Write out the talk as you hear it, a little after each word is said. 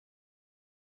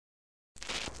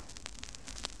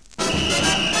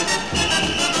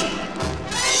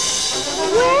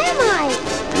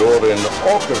out in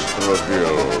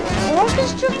Orchestraville.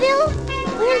 Orchestraville?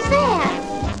 Where's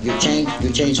that? You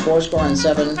change 4 score and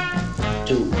 7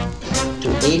 to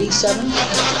 87?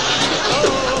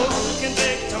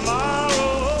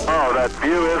 Oh, that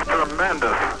view is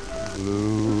tremendous.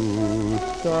 Blue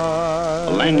sky.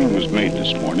 A landing was made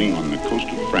this morning on the coast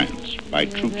of France by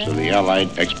troops of the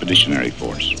Allied Expeditionary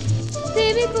Force.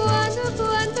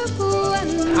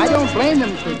 I don't blame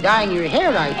them for dyeing your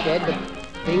hair, I said, but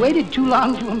they waited too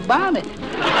long to embalm it.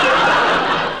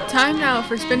 Time now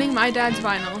for spinning my dad's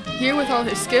vinyl. Here with all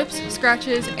his skips,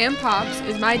 scratches, and pops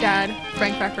is my dad,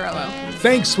 Frank Vaccarello.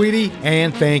 Thanks, sweetie,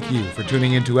 and thank you for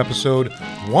tuning into episode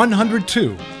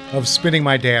 102 of Spinning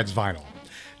My Dad's Vinyl.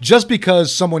 Just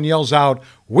because someone yells out,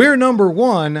 "We're number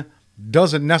one,"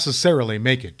 doesn't necessarily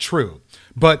make it true.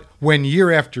 But when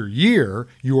year after year,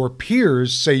 your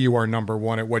peers say you are number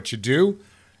one at what you do,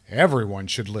 everyone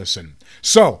should listen.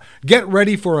 So, get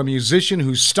ready for a musician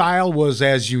whose style was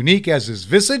as unique as his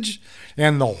visage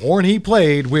and the horn he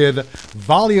played with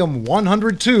Volume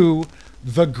 102,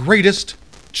 The Greatest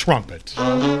Trumpet.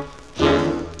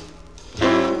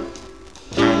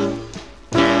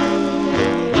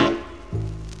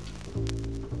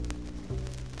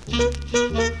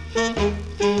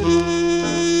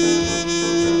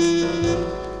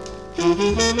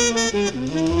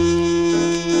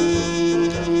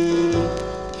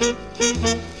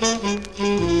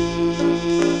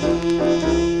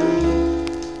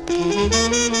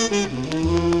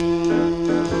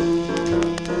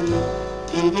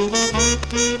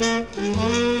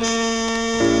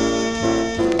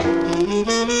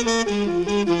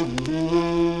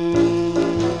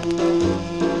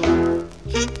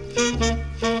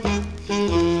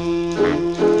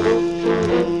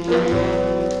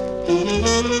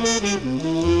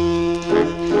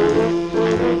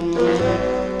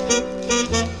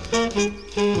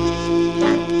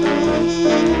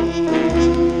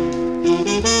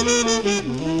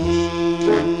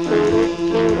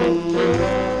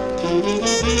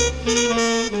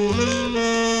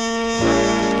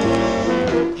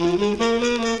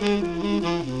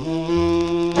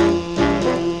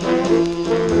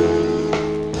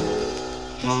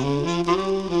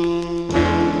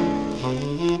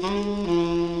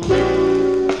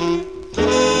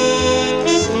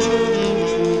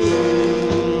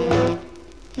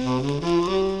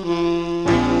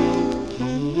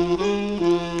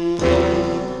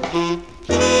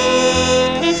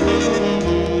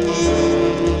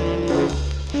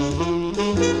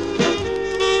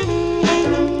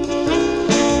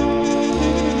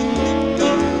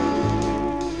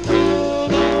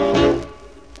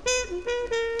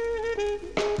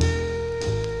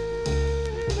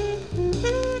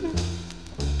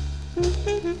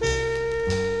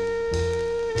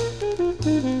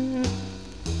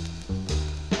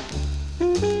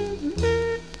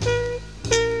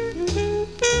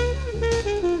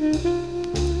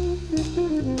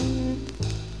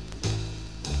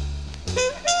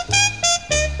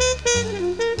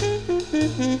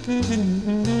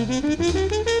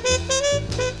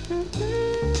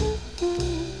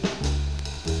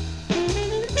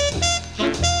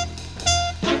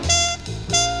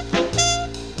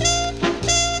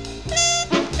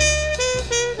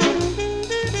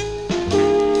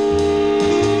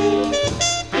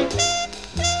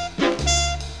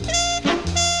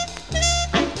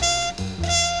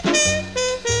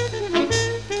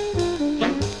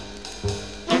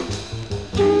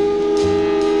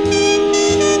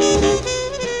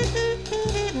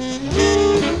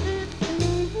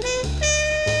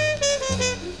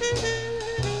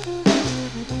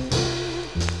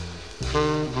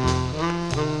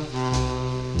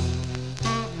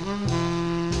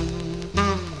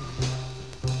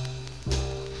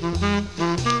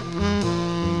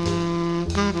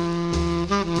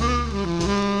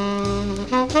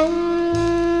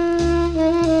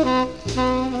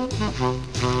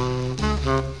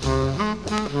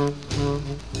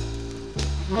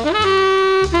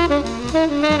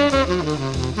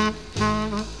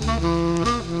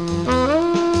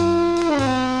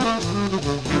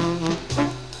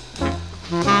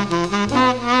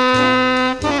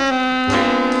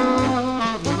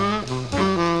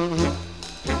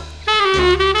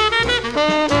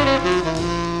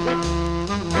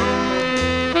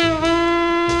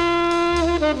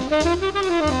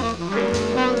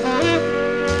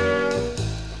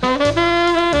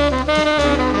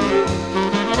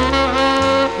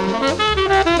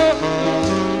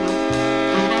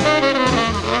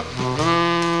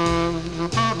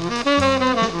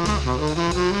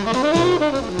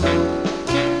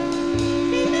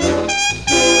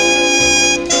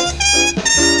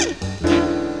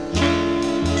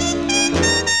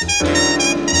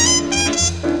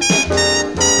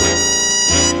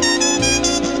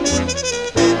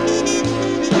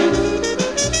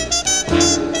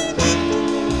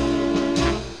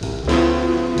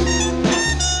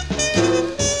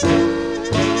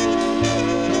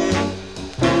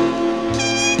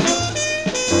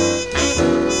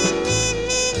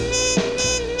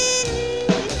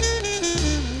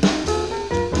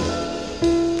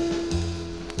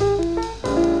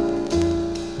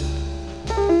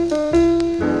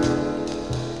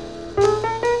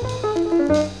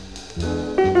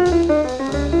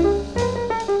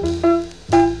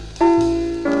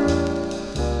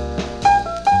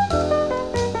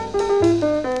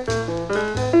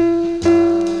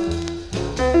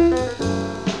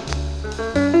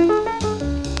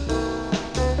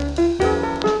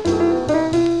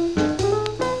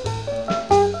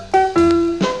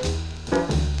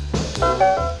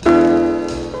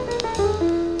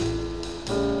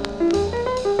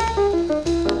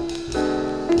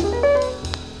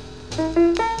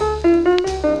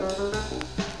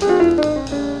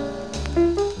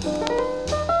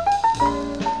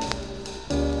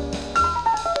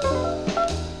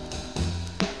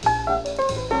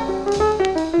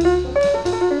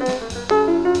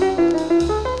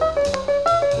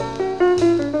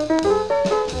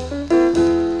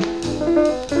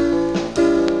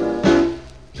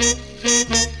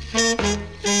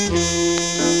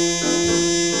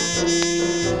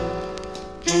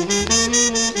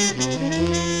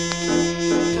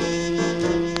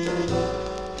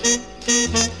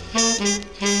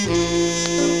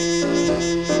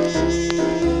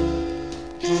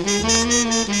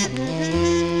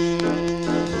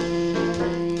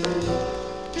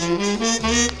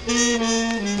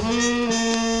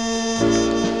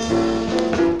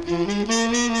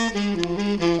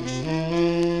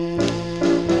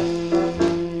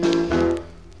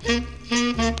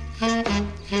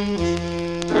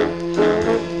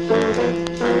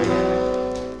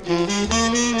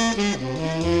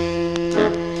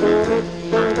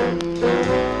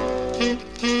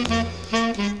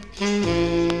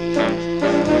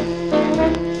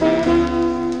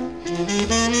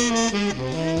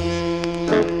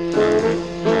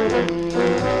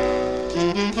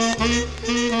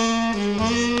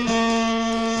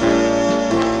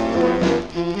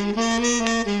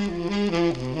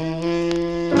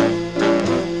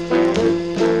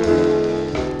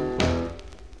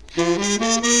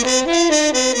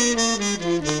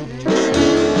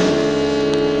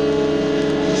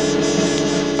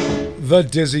 The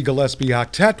Dizzy Gillespie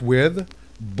Octet with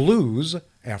Blues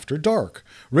After Dark,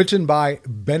 written by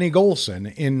Benny Golson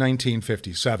in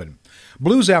 1957.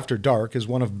 Blues After Dark is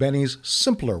one of Benny's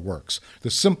simpler works.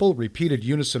 The simple, repeated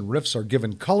unison riffs are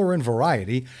given color and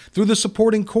variety through the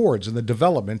supporting chords and the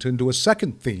development into a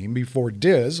second theme before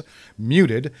Diz,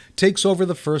 muted, takes over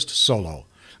the first solo.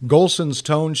 Golson's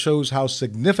tone shows how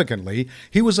significantly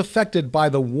he was affected by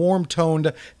the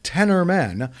warm-toned tenor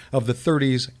men of the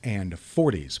 30s and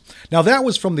 40s. Now that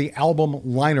was from the album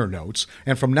liner notes,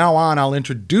 and from now on I'll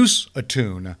introduce a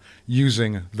tune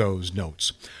using those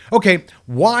notes. Okay,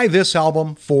 why this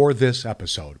album for this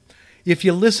episode? If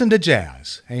you listen to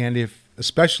jazz, and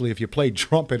especially if you played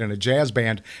trumpet in a jazz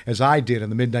band as I did in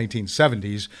the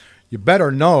mid-1970s, you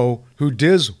better know who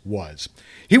Diz was.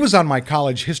 He was on my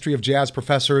college history of jazz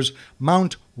professor's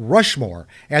Mount Rushmore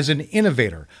as an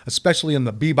innovator, especially in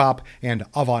the bebop and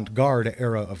avant-garde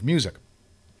era of music.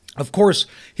 Of course,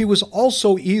 he was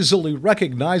also easily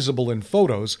recognizable in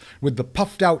photos with the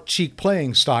puffed-out cheek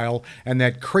playing style and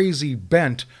that crazy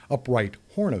bent upright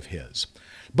horn of his.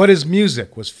 But his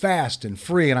music was fast and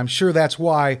free, and I'm sure that's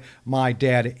why my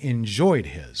dad enjoyed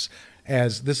his,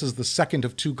 as this is the second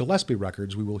of 2 Gillespie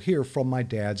records we will hear from my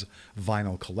dad's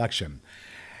vinyl collection.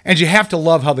 And you have to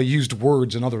love how they used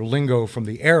words and other lingo from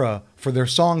the era for their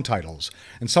song titles,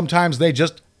 and sometimes they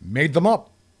just made them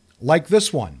up, like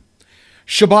this one.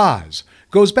 Shabazz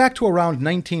goes back to around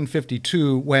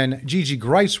 1952 when Gigi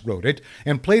Grice wrote it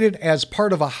and played it as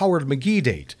part of a Howard McGhee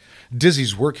date.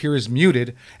 Dizzy's work here is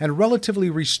muted and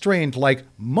relatively restrained like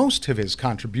most of his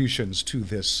contributions to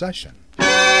this session.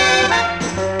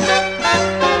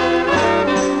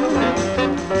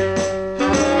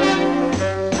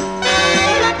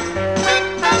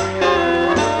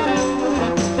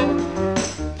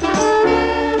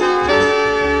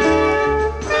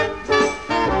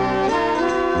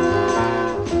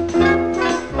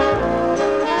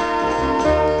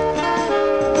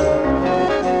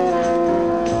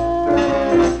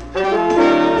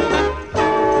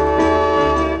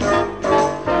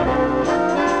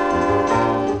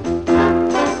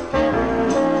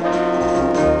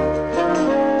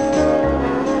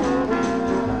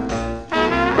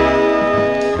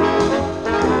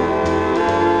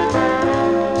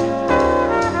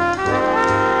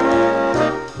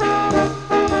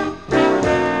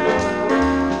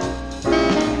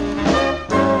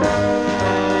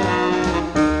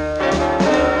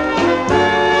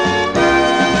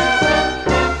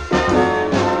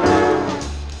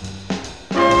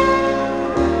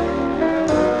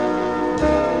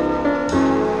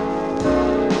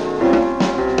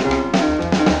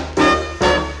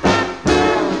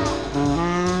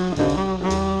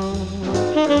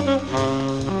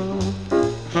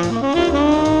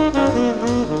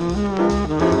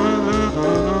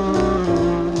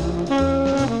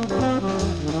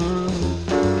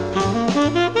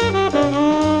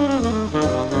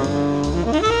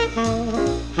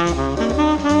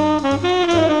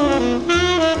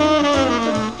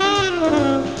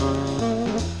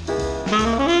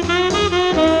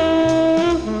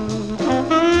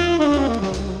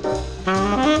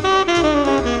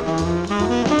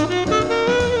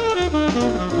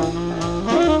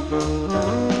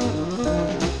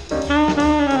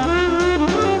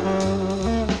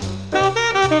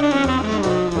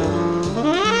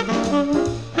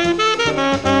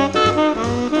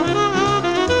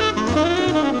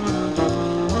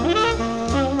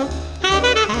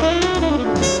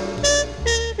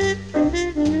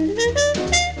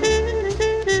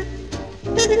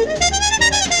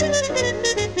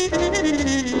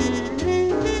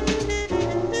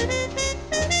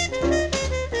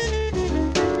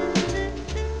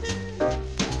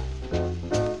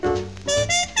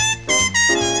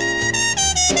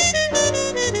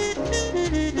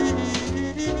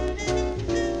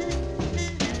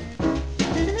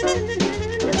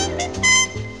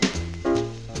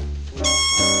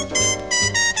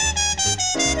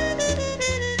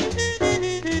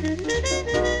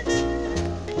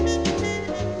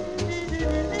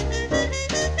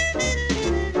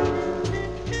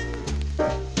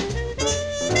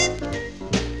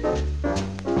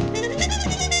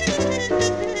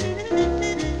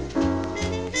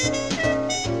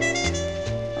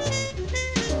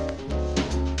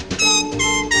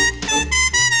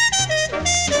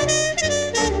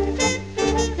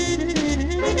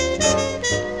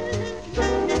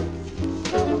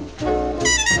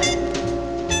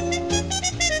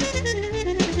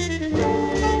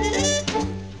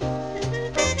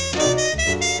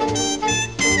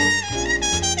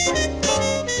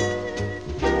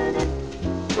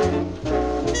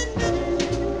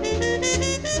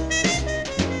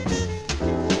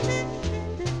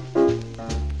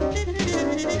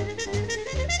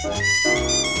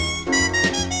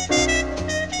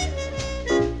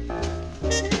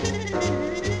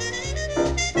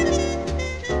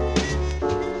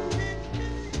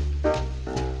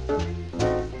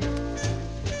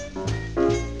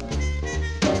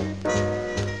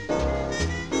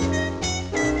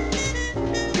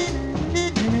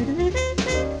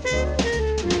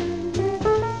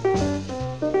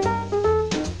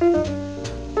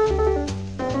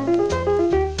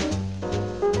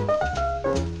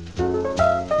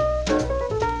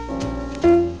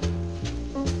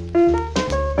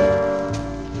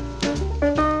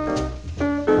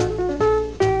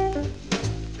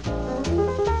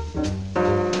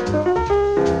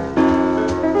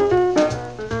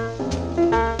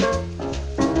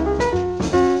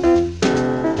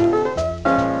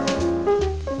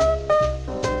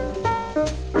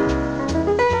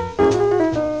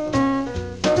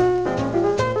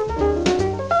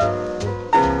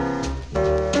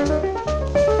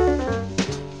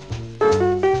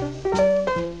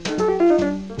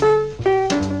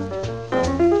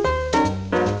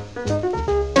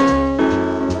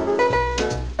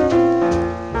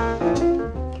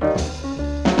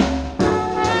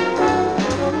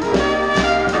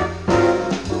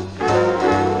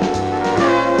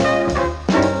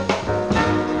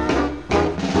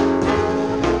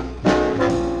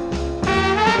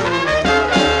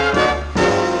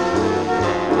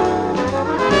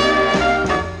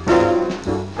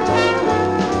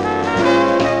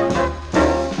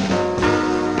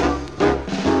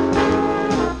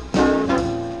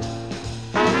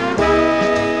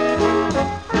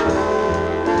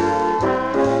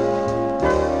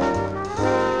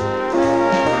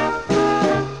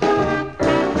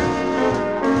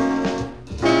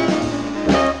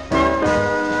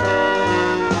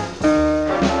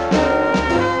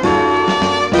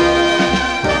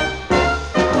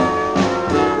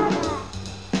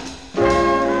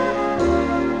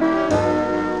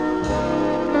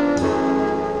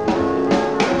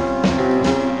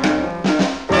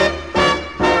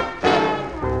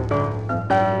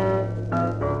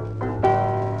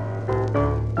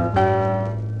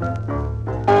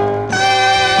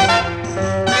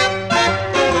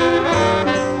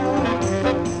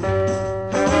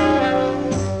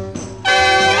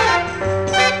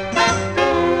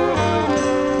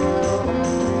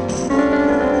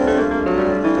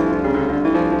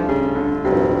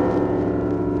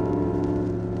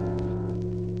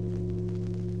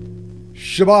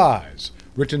 Shabazz,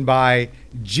 written by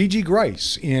Gigi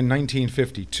Grice in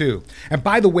 1952. And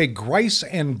by the way, Grice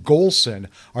and Golson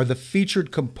are the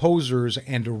featured composers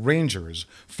and arrangers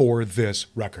for this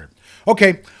record.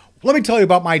 Okay, let me tell you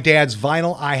about my dad's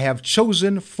vinyl I have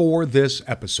chosen for this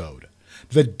episode.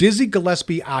 The Dizzy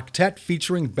Gillespie Octet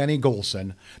featuring Benny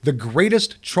Golson, the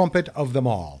greatest trumpet of them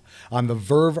all, on the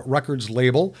Verve Records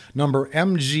label, number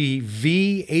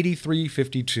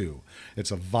MGV8352.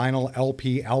 It's a vinyl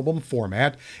LP album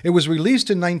format. It was released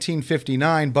in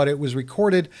 1959, but it was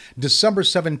recorded December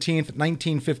 17th,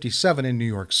 1957 in New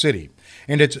York City.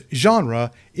 And its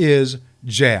genre is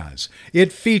jazz.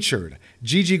 It featured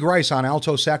Gigi Grice on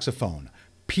alto saxophone,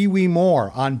 Pee Wee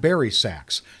Moore on bari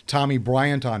sax, Tommy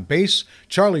Bryant on bass,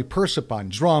 Charlie Persip on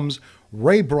drums,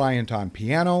 Ray Bryant on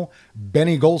piano,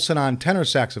 Benny Golson on tenor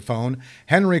saxophone,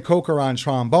 Henry Coker on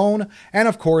trombone, and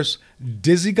of course,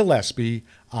 Dizzy Gillespie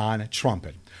on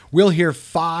trumpet. We'll hear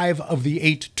 5 of the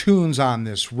 8 tunes on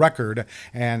this record,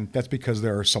 and that's because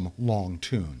there are some long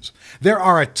tunes. There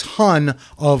are a ton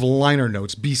of liner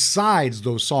notes besides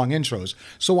those song intros,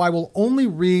 so I will only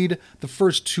read the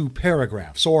first 2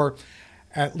 paragraphs, or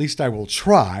at least I will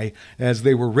try, as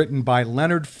they were written by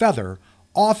Leonard Feather,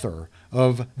 author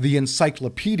of the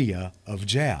Encyclopedia of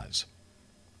Jazz.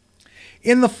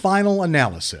 In the final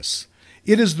analysis,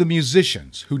 it is the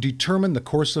musicians who determine the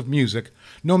course of music,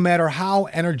 no matter how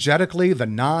energetically the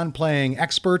non-playing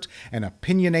expert and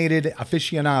opinionated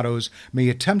aficionados may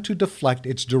attempt to deflect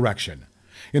its direction.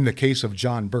 In the case of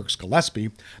John Burks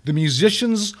Gillespie, the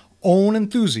musicians' own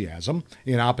enthusiasm,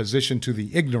 in opposition to the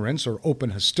ignorance or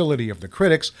open hostility of the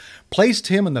critics, placed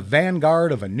him in the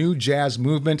vanguard of a new jazz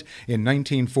movement in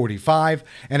 1945,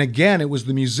 and again it was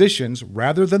the musicians,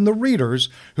 rather than the readers,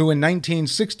 who in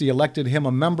 1960 elected him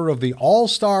a member of the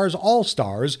All-Stars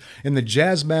in the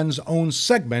Jazzmen's own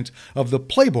segment of the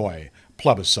Playboy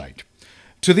plebiscite.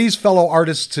 To these fellow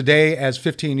artists today, as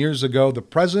 15 years ago, the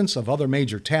presence of other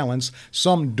major talents,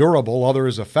 some durable,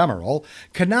 others ephemeral,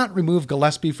 cannot remove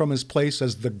Gillespie from his place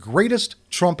as the greatest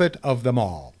trumpet of them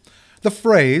all. The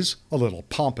phrase, a little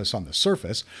pompous on the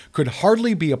surface, could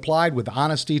hardly be applied with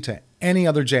honesty to any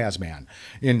other jazzman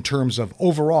in terms of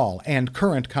overall and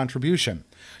current contribution.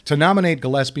 To nominate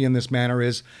Gillespie in this manner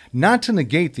is not to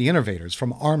negate the innovators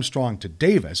from Armstrong to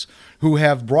Davis, who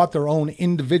have brought their own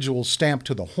individual stamp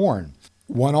to the horn.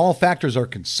 When all factors are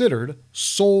considered,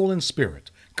 soul and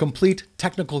spirit, complete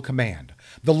technical command,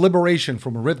 the liberation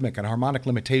from rhythmic and harmonic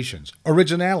limitations,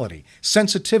 originality,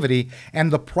 sensitivity,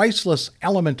 and the priceless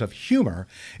element of humor,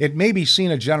 it may be seen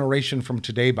a generation from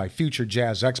today by future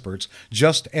jazz experts,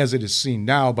 just as it is seen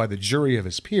now by the jury of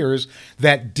his peers,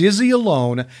 that Dizzy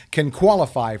alone can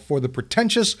qualify for the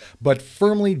pretentious but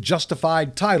firmly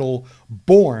justified title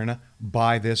borne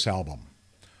by this album.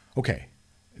 Okay,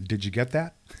 did you get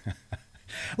that?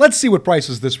 Let's see what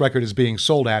prices this record is being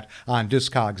sold at on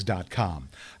Discogs.com.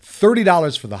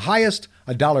 $30 for the highest,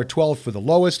 $1.12 for the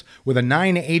lowest, with a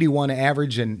 $9.81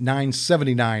 average and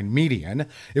 $9.79 median.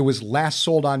 It was last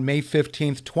sold on May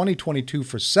 15th, 2022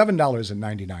 for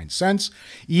 $7.99.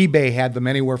 eBay had them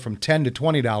anywhere from $10 to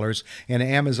 $20, and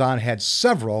Amazon had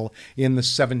several in the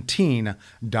 $17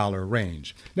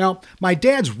 range. Now, my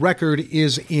dad's record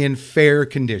is in fair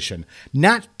condition.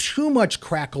 Not too much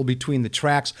crackle between the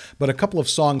tracks, but a couple of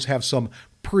songs have some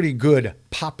pretty good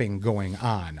popping going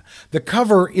on. The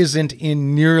cover isn't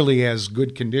in nearly as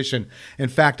good condition. In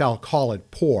fact, I'll call it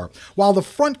poor. While the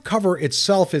front cover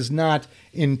itself is not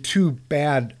in too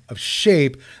bad of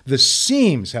shape, the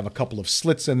seams have a couple of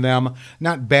slits in them.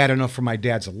 Not bad enough for my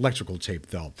dad's electrical tape,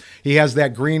 though. He has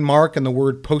that green mark and the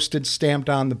word posted stamped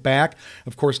on the back.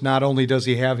 Of course, not only does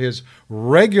he have his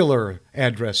regular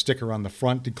address sticker on the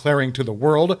front declaring to the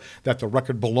world that the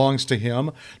record belongs to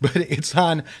him, but it's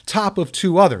on top of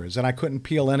 2 others, and I couldn't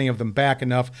peel any of them back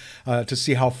enough to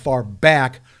see how far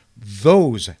back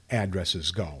those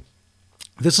addresses go.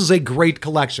 This is a great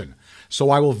collection, so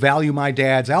I will value my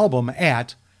dad's album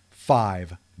at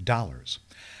 $5.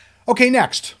 Okay,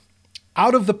 next,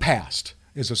 Out of the Past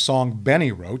is a song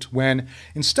Benny wrote when,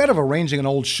 instead of arranging an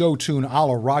old show tune a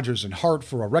la Rodgers and Hart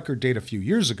for a record date a few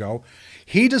years ago,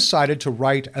 he decided to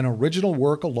write an original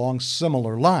work along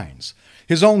similar lines.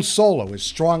 His own solo is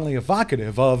strongly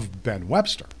evocative of Ben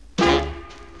Webster.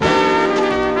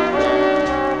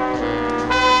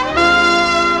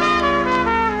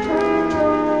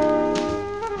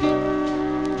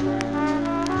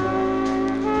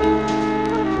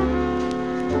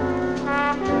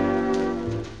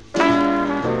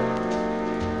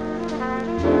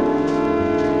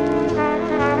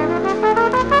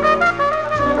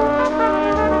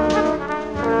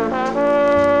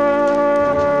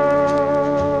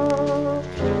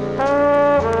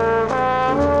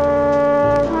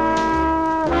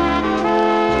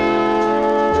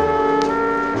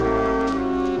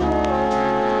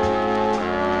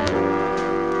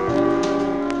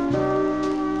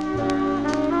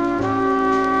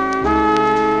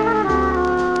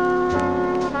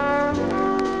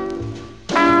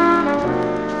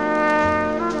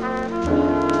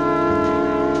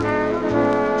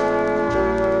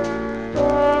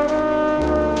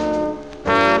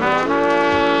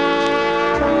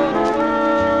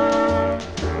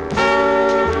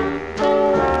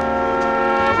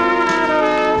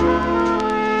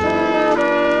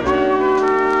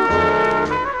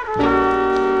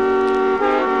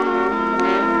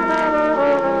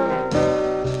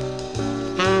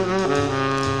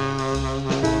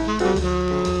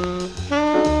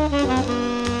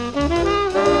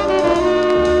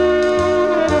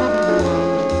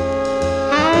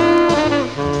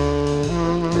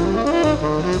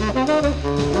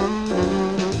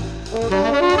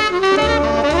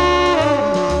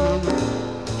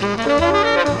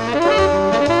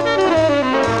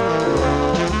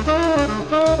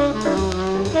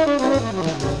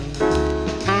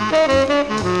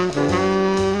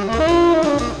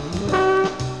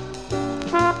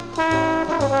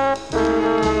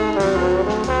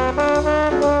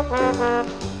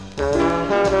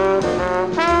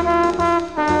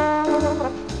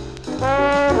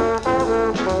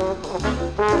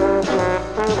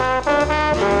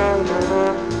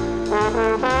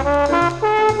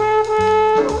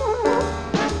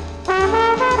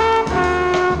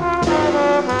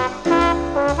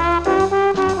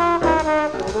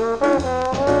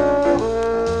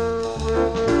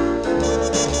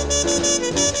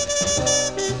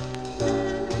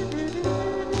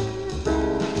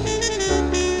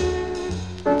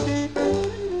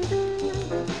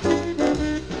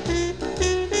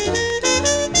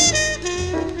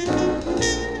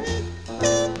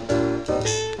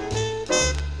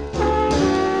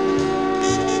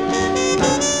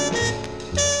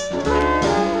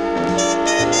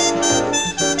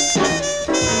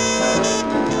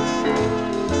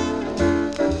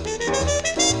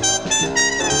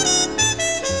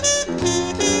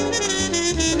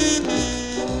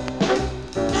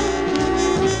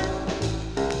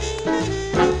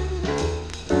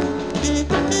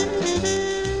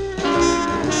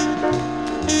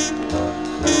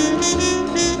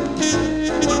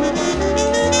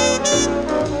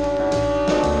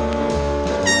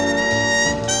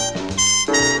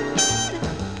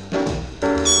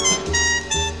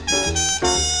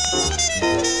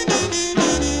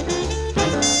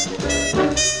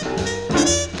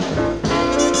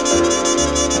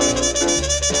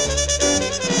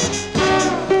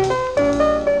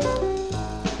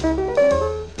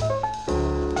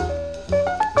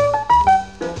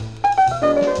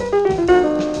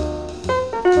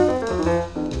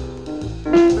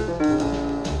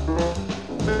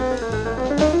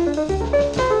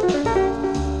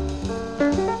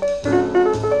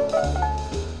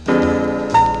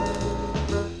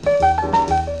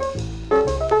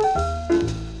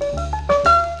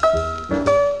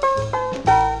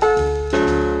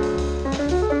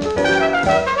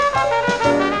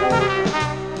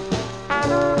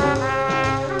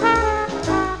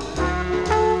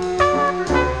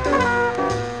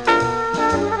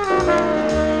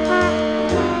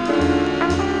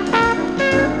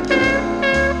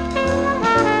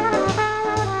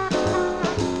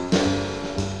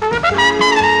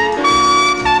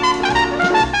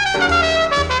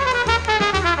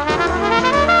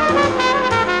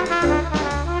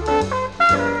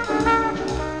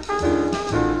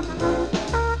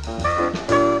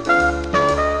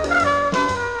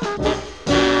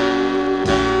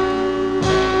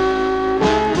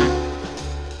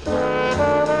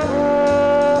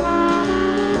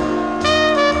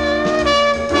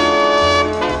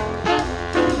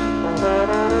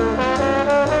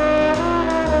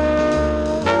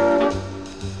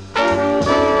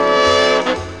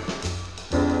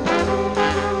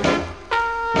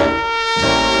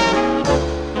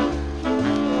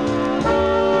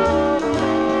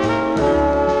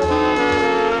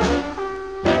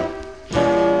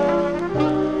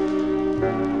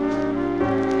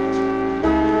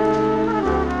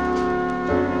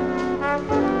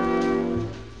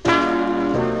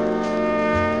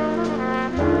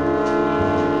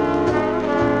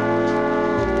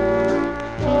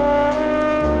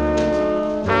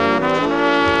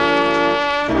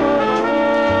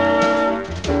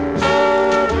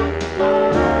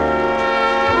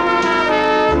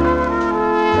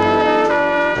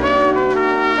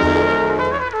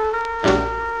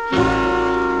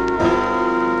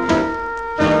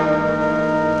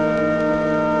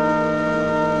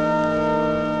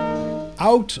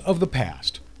 Out of the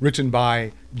Past, written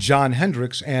by John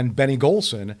Hendricks and Benny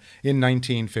Golson in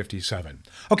 1957.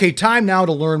 Okay, time now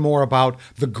to learn more about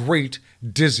the great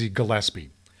Dizzy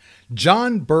Gillespie.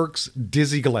 John Burke's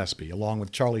Dizzy Gillespie, along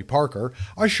with Charlie Parker,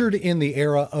 ushered in the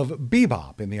era of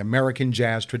bebop in the American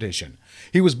jazz tradition.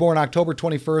 He was born October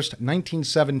 21st,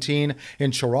 1917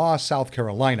 in Cheraw, South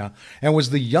Carolina, and was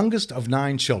the youngest of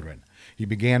 9 children. He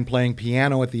began playing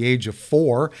piano at the age of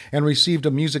 4 and received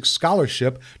a music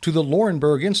scholarship to the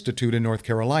Laurinburg Institute in North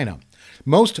Carolina.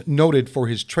 Most noted for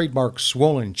his trademark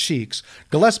swollen cheeks,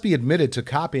 Gillespie admitted to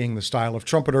copying the style of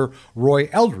trumpeter Roy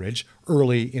Eldridge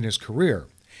early in his career.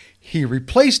 He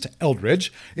replaced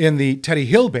Eldridge in the Teddy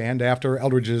Hill Band after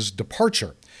Eldridge's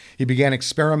departure. He began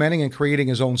experimenting and creating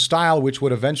his own style, which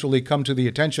would eventually come to the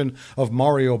attention of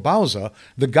Mario Bauza,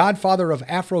 the godfather of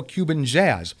Afro-Cuban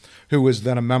jazz, who was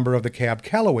then a member of the Cab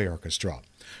Calloway Orchestra.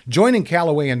 Joining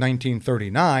Calloway in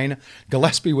 1939,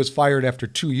 Gillespie was fired after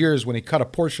 2 years when he cut a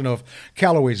portion of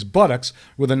Calloway's buttocks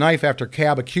with a knife after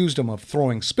Cab accused him of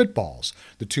throwing spitballs.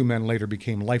 The two men later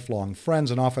became lifelong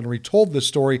friends and often retold the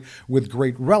story with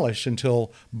great relish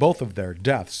until both of their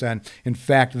deaths. And in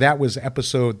fact, that was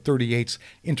episode 38's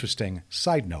interesting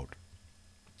side note.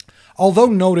 Although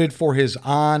noted for his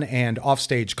on- and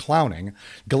offstage clowning,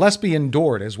 Gillespie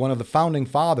endured as one of the founding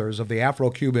fathers of the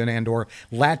Afro-Cuban and/or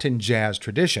Latin jazz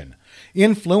tradition.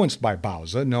 Influenced by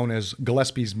Bauza, known as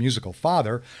Gillespie's musical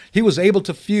father, he was able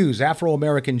to fuse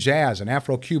Afro-American jazz and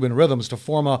Afro-Cuban rhythms to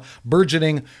form a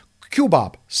burgeoning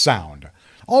cubop sound.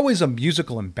 Always a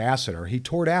musical ambassador, he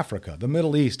toured Africa, the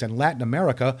Middle East, and Latin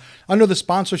America under the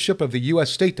sponsorship of the U.S.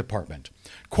 State Department.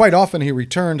 Quite often he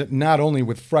returned not only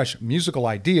with fresh musical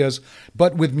ideas,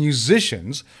 but with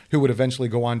musicians who would eventually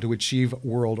go on to achieve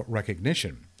world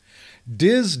recognition.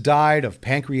 Diz died of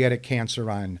pancreatic cancer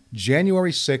on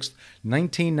January 6,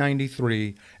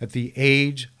 1993, at the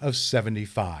age of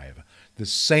 75, the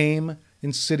same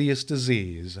insidious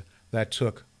disease that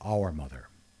took our mother.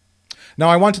 Now,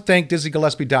 I want to thank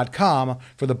DizzyGillespie.com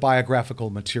for the biographical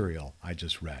material I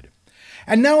just read.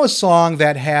 And now a song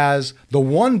that has the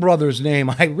one brother's name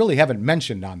I really haven't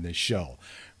mentioned on this show.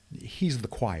 He's the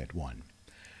quiet one.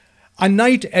 A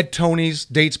Night at Tony's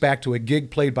dates back to a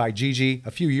gig played by Gigi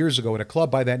a few years ago at a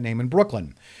club by that name in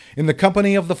Brooklyn, in the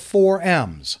company of the 4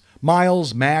 M's,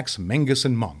 Miles, Max, Mingus,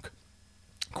 and Monk.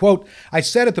 Quote, I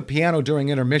sat at the piano during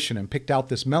intermission and picked out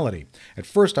this melody. At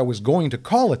first I was going to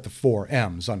call it the 4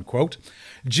 M's, unquote.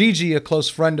 Gigi, a close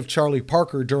friend of Charlie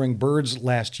Parker during Bird's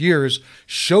last years,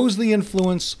 shows the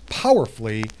influence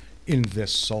powerfully in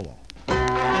this solo.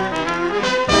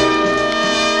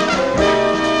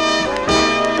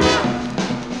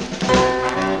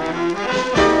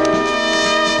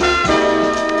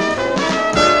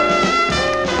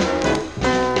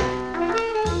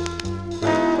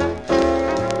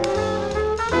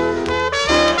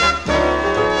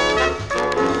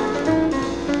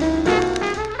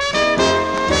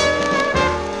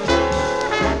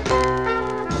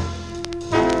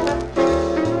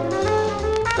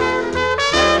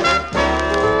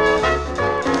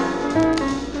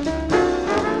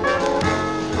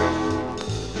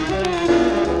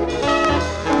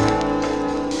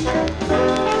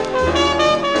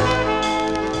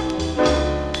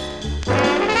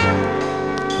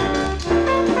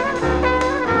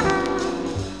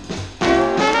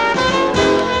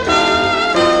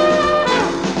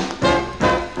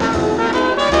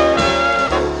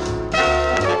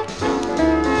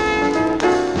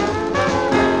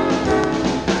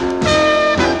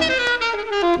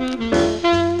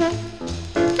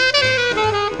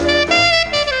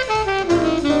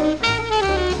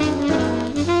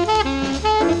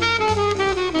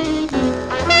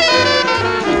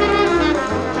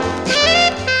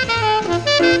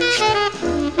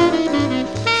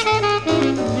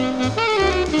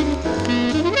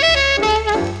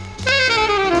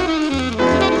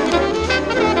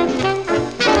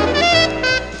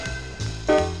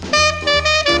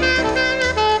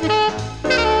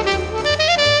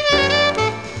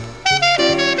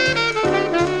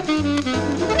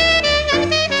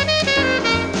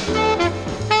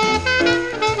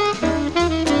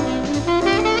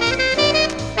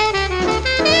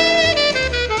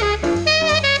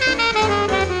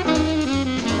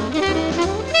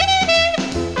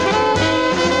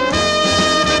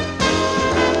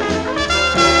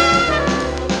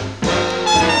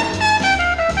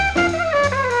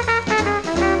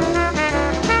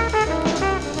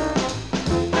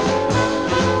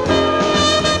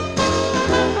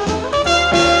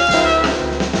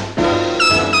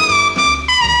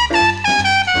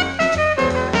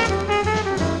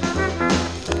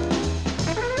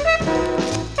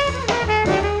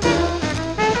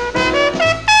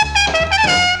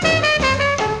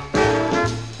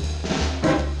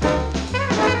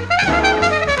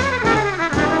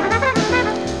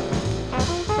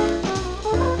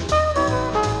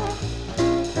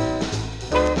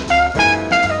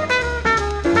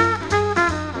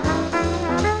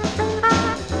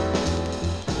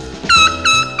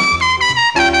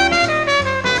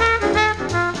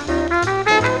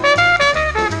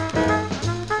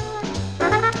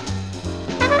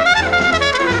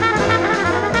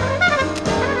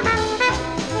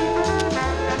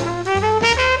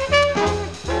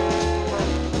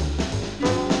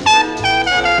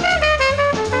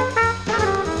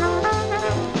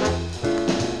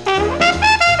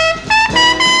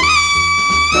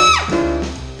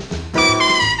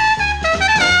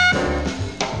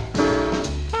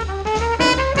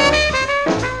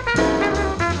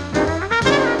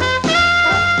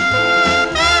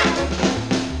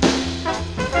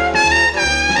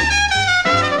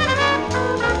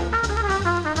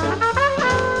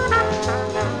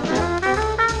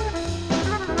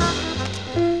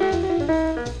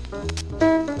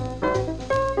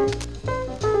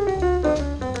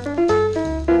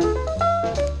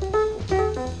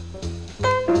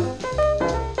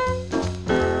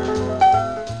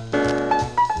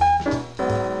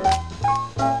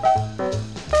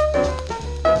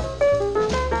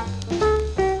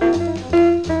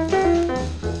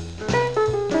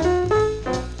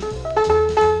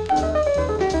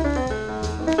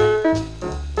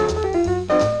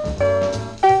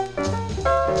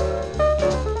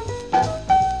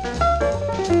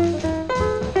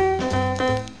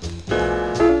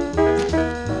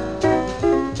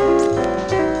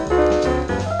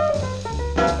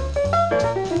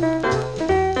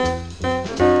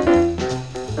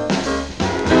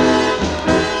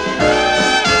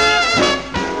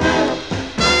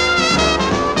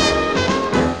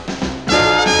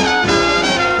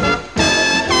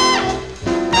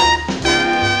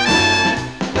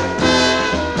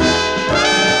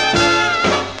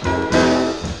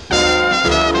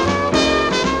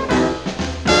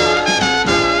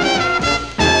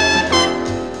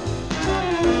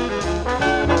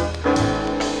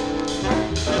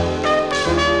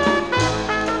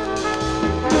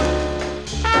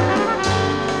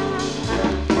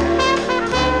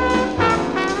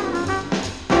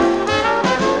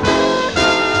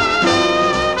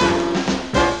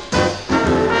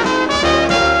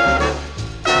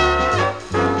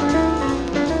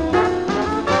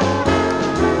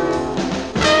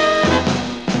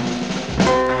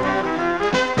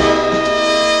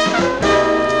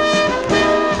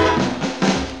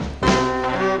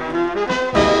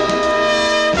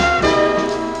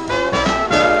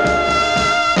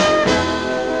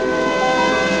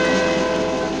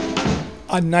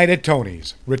 A Night at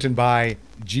Tony's, written by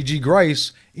G.G.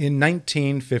 Grice in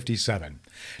 1957.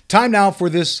 Time now for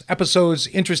this episode's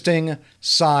interesting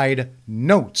side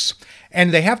notes,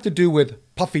 and they have to do with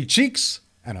puffy cheeks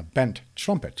and a bent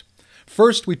trumpet.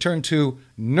 First, we turn to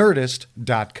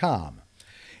Nerdist.com.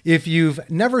 If you've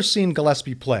never seen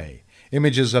Gillespie play,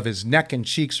 images of his neck and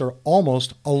cheeks are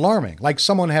almost alarming, like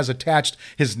someone has attached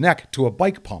his neck to a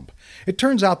bike pump. It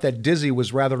turns out that Dizzy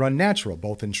was rather unnatural,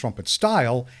 both in trumpet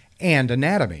style and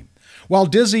anatomy. While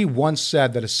Dizzy once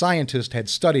said that a scientist had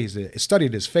studied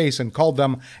his face and called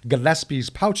them Gillespie's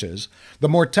pouches, the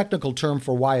more technical term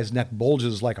for why his neck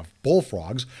bulges like a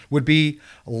bullfrog's would be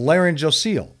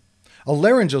laryngocele. A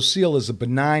laryngocele is a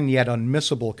benign yet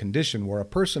unmissable condition where a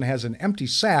person has an empty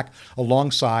sac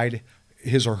alongside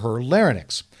his or her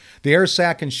larynx. The air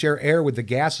sac can share air with the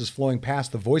gases flowing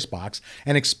past the voice box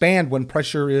and expand when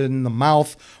pressure in the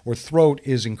mouth or throat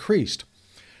is increased.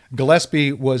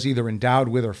 Gillespie was either endowed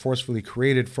with or forcefully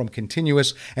created from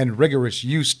continuous and rigorous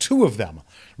use, two of them,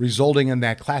 resulting in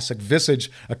that classic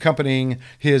visage accompanying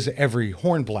his every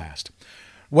horn blast.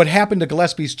 What happened to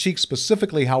Gillespie's cheeks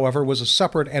specifically, however, was a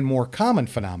separate and more common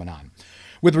phenomenon.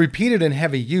 With repeated and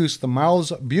heavy use, the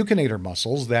mouth's buccinator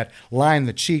muscles that line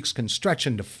the cheeks can stretch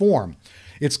and deform.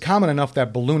 It's common enough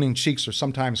that ballooning cheeks are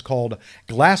sometimes called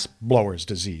glass blower's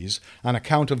disease on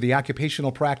account of the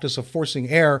occupational practice of forcing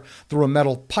air through a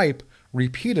metal pipe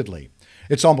repeatedly.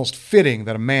 It's almost fitting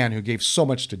that a man who gave so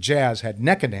much to jazz had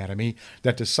neck anatomy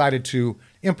that decided to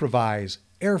improvise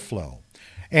airflow.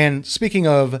 And speaking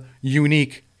of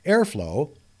unique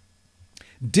airflow,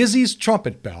 Dizzy's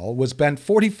trumpet bell was bent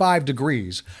 45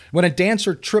 degrees when a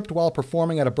dancer tripped while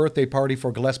performing at a birthday party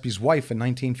for Gillespie's wife in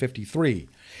 1953.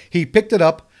 He picked it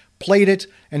up, played it,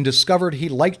 and discovered he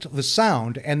liked the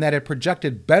sound and that it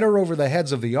projected better over the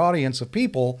heads of the audience of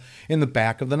people in the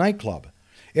back of the nightclub.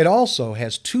 It also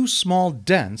has two small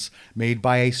dents made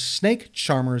by a snake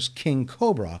charmer's king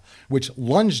cobra, which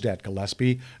lunged at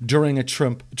Gillespie during a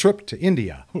trip to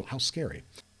India. Ooh, how scary.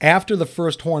 After the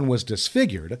first horn was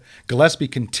disfigured, Gillespie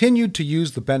continued to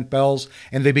use the bent bells,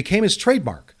 and they became his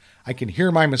trademark. "I can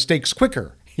hear my mistakes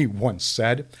quicker," he once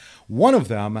said. One of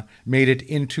them made it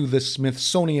into the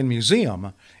Smithsonian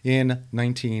Museum in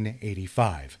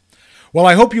 1985. Well,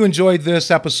 I hope you enjoyed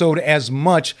this episode as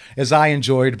much as I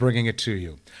enjoyed bringing it to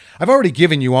you. I've already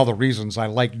given you all the reasons I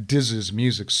like Diz's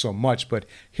music so much, but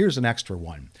here's an extra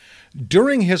one.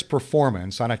 During his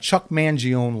performance on a Chuck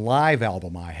Mangione live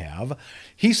album I have,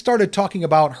 he started talking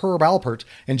about Herb Alpert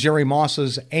and Jerry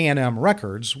Moss's A&M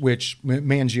Records, which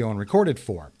Mangione recorded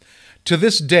for. To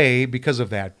this day, because of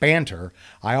that banter,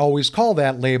 I always call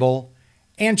that label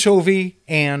Anchovy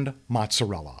and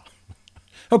Mozzarella.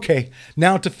 Okay,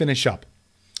 now to finish up.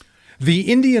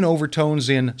 The Indian overtones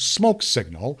in Smoke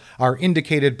Signal are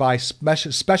indicated by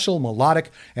special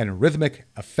melodic and rhythmic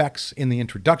effects in the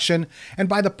introduction and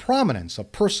by the prominence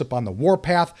of Persip on the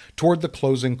warpath toward the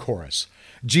closing chorus.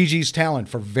 Gigi's talent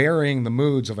for varying the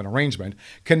moods of an arrangement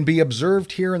can be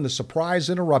observed here in the surprise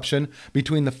interruption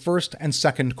between the first and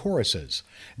second choruses.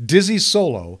 Dizzy's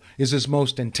solo is his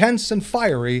most intense and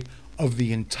fiery of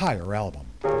the entire album.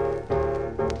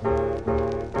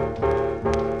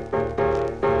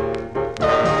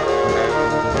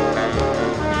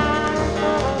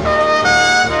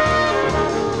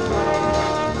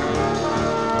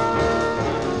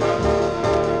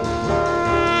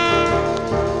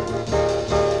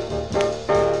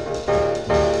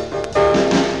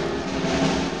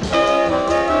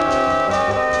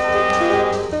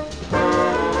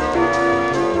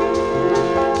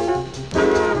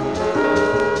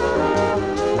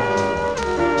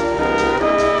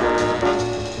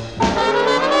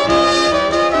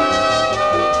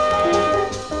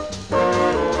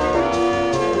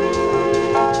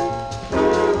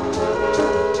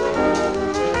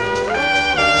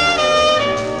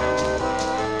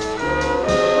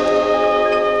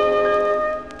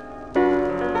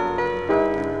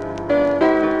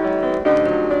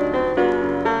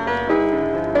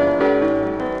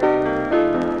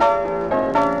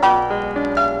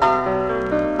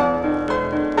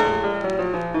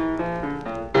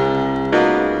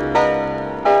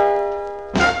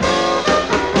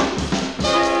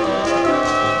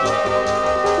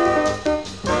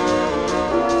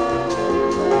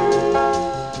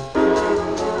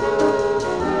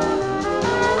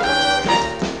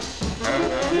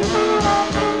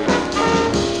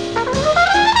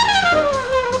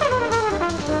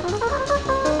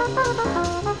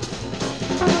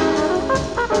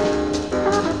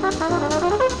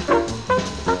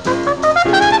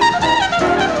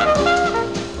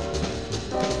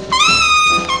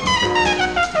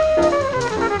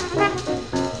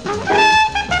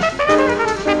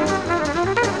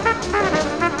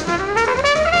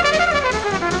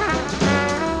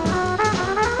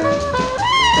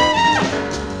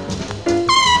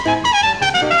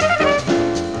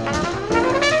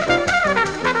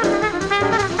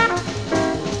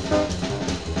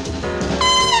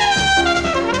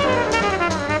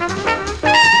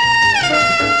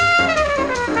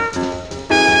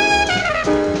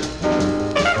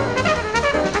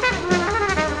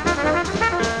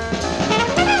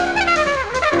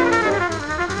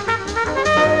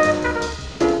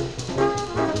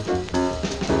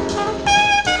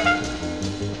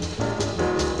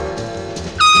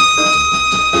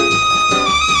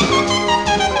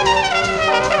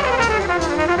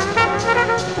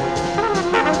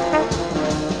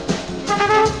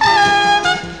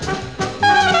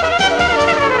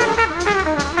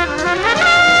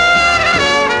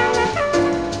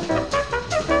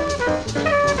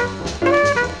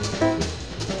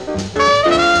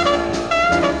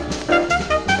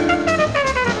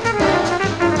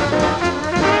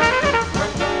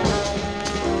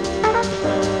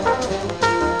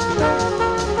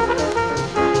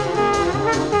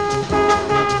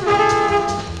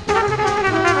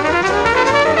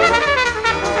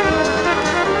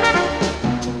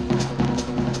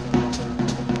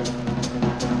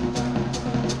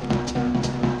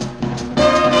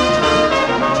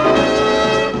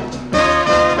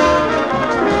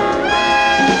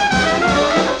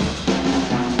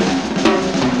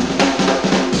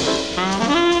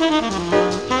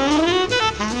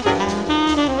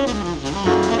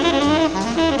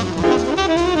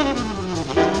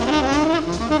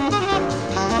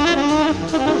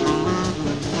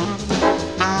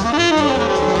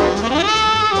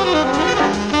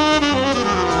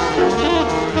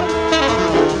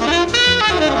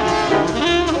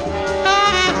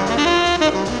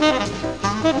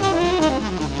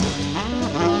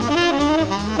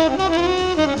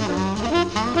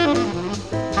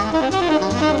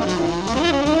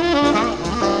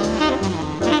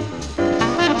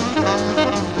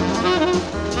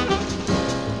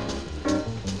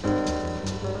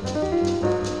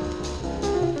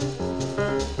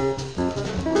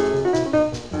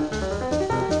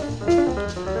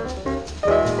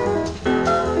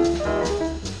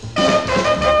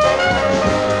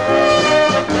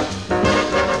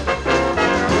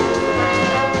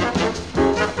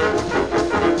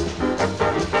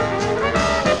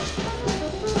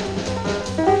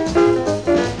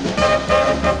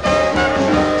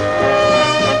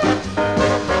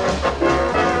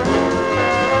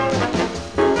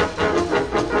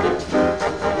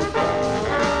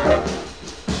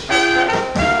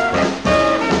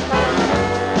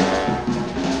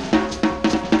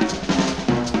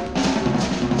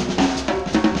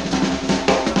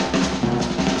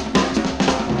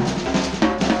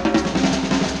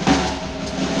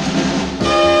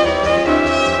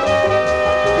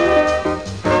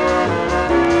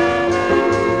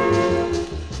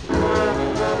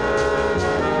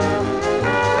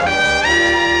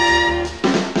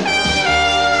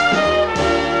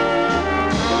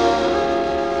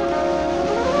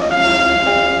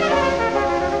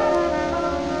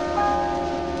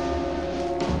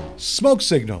 Smoke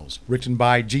Signals, written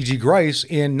by Gigi Grice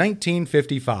in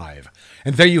 1955.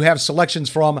 And there you have selections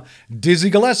from Dizzy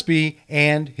Gillespie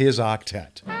and his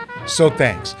octet. So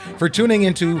thanks for tuning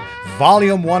into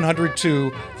Volume 102,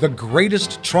 The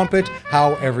Greatest Trumpet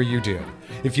However You Did.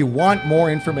 If you want more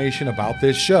information about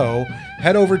this show,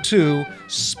 head over to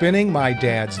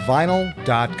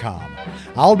spinningmydadsvinyl.com.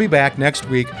 I'll be back next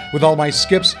week with all my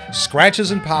skips,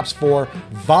 scratches, and pops for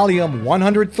Volume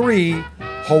 103,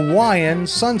 Hawaiian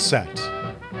Sunset.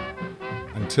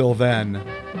 Until then,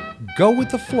 go with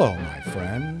the flow, my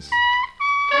friends.